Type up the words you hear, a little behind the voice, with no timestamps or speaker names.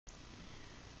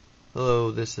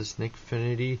Hello, this is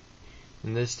Nickfinity.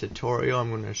 In this tutorial I'm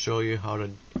going to show you how to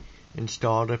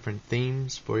install different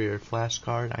themes for your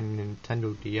flashcard on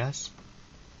Nintendo DS.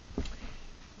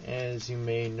 As you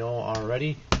may know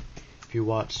already, if you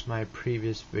watched my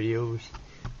previous videos,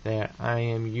 that I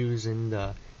am using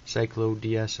the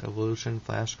CycloDS Evolution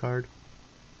flashcard.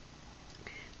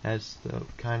 That's the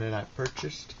kind that I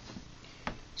purchased.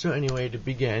 So anyway, to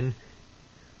begin,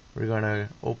 we're going to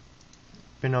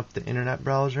open up the internet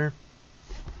browser.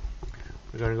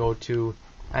 We're going to go to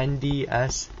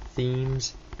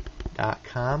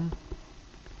ndsthemes.com.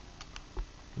 You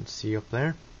can see up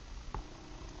there.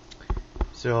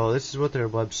 So this is what their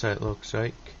website looks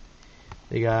like.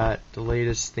 They got the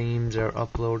latest themes that are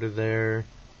uploaded there.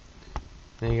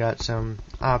 Then you got some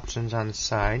options on the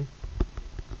side,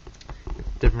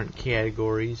 different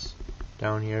categories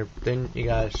down here. Then you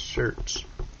got a search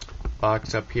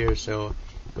box up here. So you're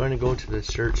going to go to the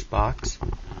search box.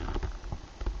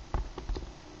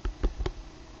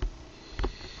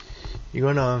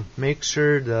 You're going to make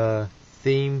sure the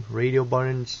theme radio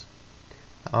buttons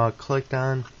clicked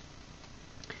on.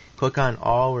 Click on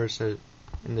all where it says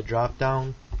in the drop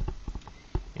down,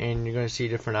 and you're going to see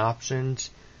different options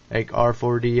like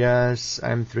R4DS,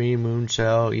 M3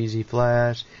 Mooncell, Easy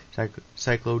Flash,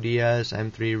 CycloDS,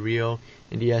 M3 Real,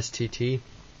 and DSTT.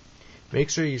 Make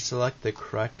sure you select the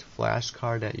correct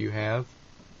flashcard that you have.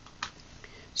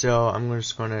 So I'm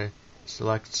just going to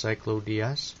select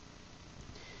CycloDS.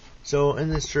 So in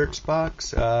the search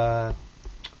box,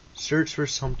 search for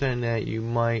something that you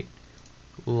might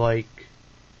like,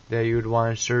 that you would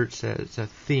want to search as a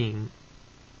theme.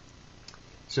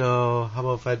 So how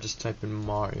about if I just type in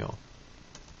Mario?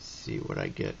 See what I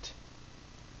get.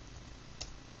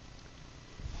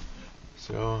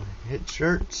 So hit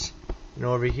search, and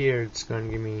over here it's going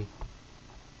to give me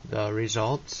the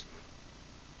results.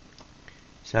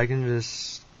 So I can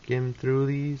just skim through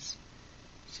these,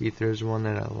 see if there's one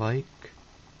that I like.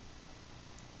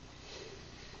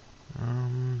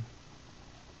 I'm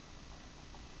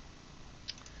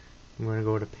going to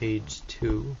go to page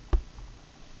 2.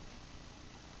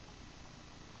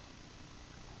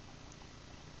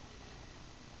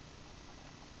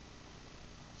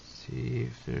 See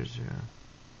if there's a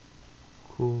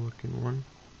cool looking one.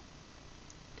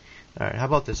 Alright, how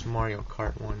about this Mario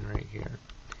Kart one right here?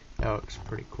 That looks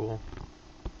pretty cool.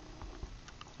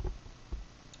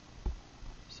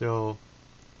 So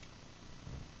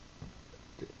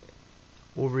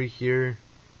over here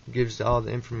gives all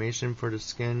the information for the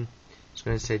skin. It's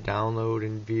going to say download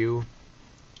and view.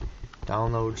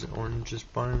 Download's the orange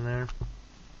button there.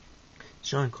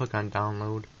 So I'm going to click on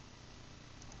download.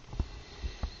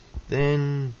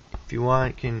 Then if you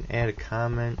want, you can add a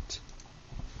comment.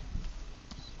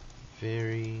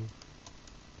 Very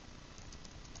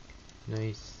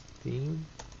nice theme.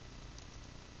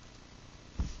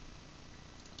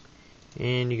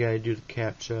 And you gotta do the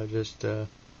CAPTCHA just to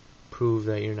prove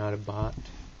that you're not a bot.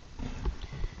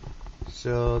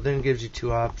 So then it gives you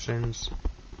two options: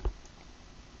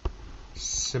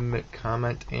 submit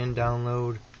comment and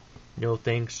download. No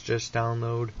thanks, just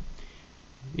download.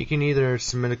 You can either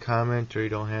submit a comment or you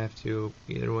don't have to,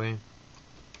 either way.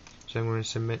 So I'm going to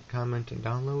submit comment and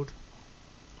download.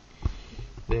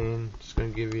 Then it's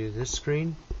going to give you this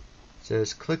screen. It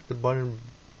says click the button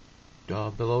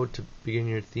below to begin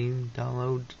your theme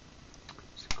download.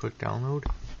 So click download.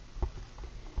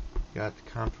 Got the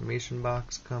confirmation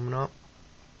box coming up.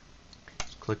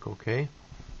 Just click OK. And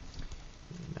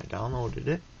I downloaded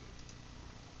it.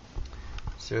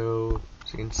 So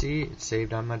as you can see, it's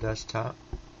saved on my desktop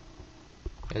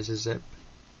as a zip.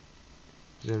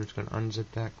 So I'm just going to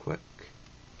unzip that quick.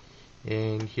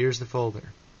 And here's the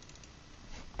folder.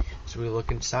 So we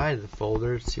look inside the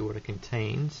folder to see what it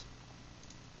contains.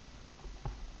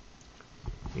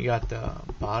 You got the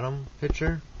bottom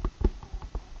picture.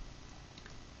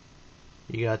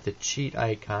 You got the cheat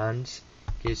icons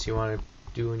in case you want to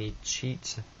do any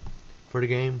cheats for the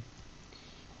game.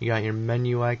 You got your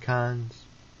menu icons.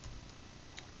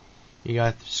 You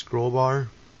got the scroll bar.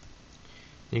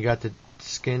 You got the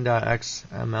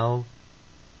skin.xml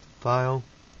file.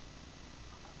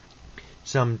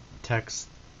 Some text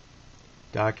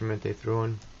document they threw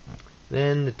in.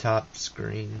 Then the top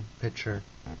screen picture.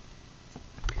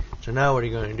 So now what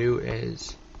you're going to do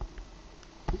is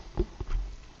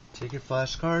take your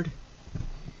flash card,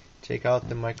 take out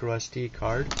the micro SD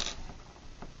card,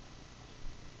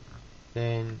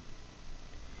 then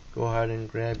go ahead and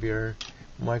grab your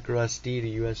micro SD to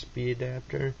USB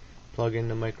adapter, plug in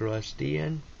the micro SD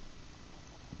in,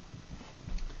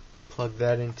 plug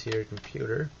that into your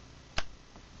computer,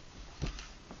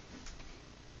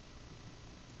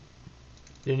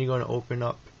 Then you're going to open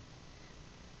up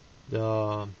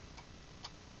the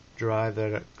drive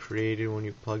that it created when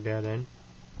you plug that in.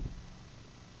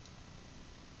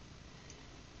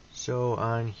 So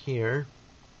on here,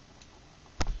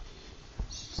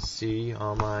 see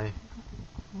all my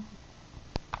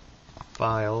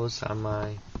files on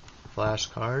my flash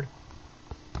card.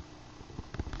 You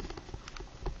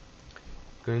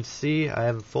can see I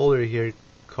have a folder here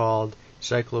called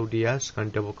CycloDS. I'm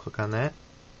going to double click on that.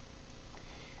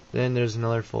 Then there's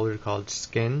another folder called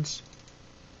Skins.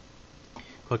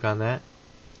 Click on that.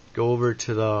 Go over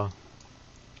to the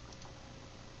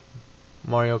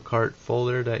Mario Kart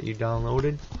folder that you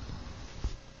downloaded.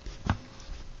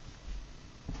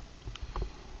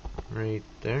 Right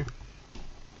there.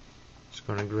 Just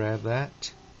going to grab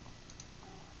that.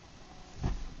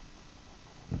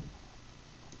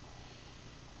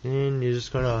 And you're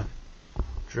just going to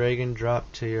drag and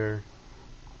drop to your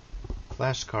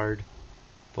flashcard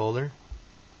folder.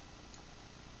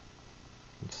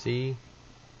 You can see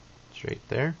it's right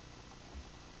there.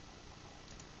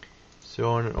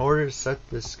 So in order to set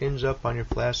the skins up on your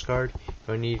flashcard,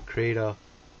 you'll need to create a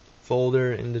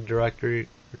folder in the directory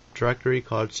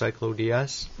called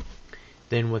CycloDS.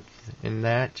 Then within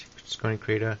that, it's going to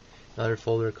create another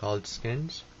folder called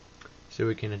Skins. So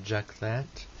we can eject that.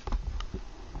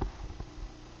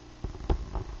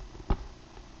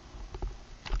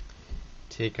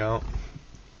 Take out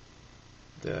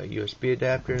the USB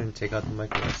adapter and take out the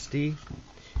micro SD.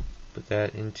 Put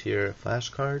that into your flash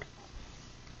card.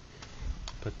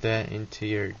 Put that into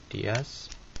your DS.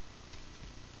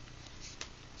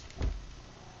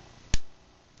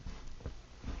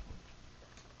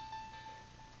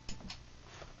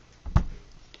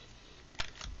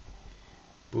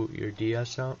 Boot your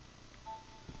DS out.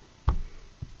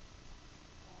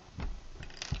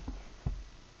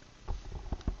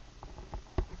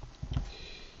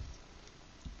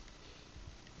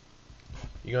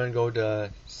 You're going to go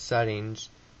to Settings,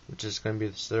 which is going to be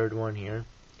the third one here.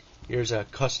 Here's a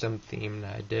custom theme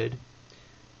that I did.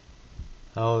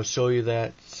 I'll show you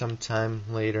that sometime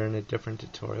later in a different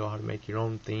tutorial, how to make your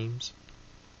own themes.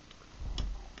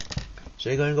 So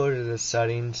you're going to go to the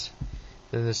Settings,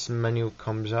 then this menu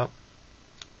comes up.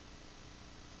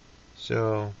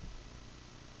 So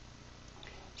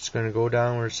it's going to go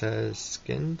down where it says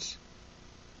Skins.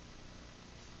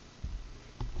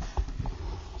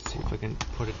 See if I can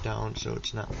put it down so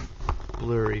it's not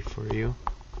blurry for you.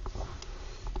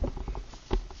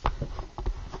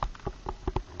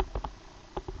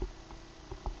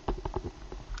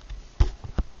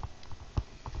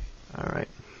 Alright,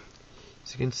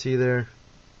 so you can see there,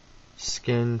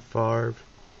 Skin Farb.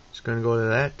 Just going to go to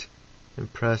that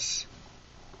and press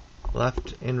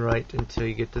left and right until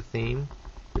you get the theme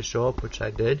to show up, which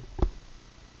I did.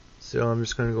 So I'm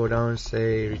just going to go down and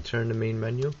say return to main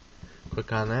menu.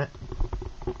 Click on that,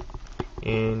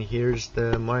 and here's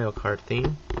the Mario Kart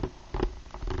theme.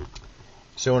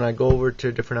 So when I go over to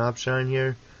a different option on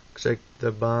here, looks like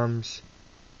the bombs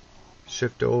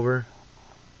shift over,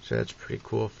 so that's a pretty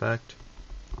cool effect.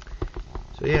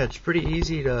 So yeah, it's pretty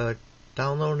easy to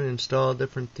download and install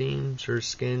different themes or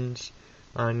skins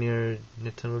on your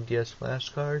Nintendo DS flash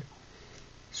card.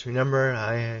 So remember,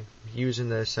 I'm using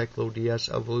the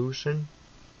CycloDS Evolution.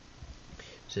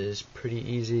 This is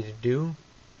pretty easy to do,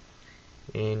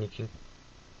 and you can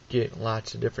get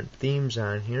lots of different themes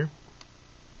on here.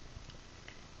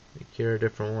 Here are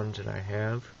different ones that I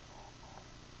have.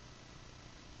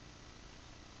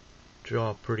 They're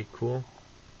all pretty cool.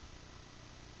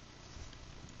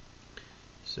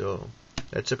 So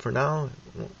that's it for now.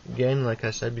 Again, like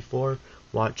I said before,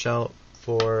 watch out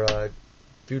for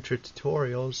future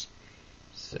tutorials.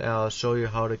 I'll show you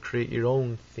how to create your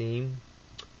own theme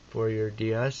for your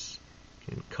DS.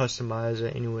 You can customize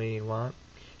it any way you want.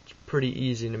 It's pretty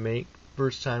easy to make.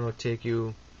 First time will take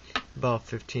you about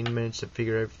 15 minutes to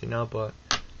figure everything out, but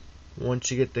once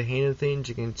you get the hang of things,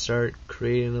 you can start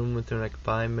creating them within like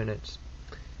 5 minutes.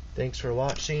 Thanks for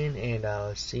watching, and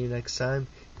I'll see you next time.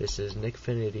 This is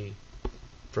Nickfinity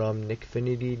from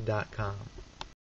nickfinity.com.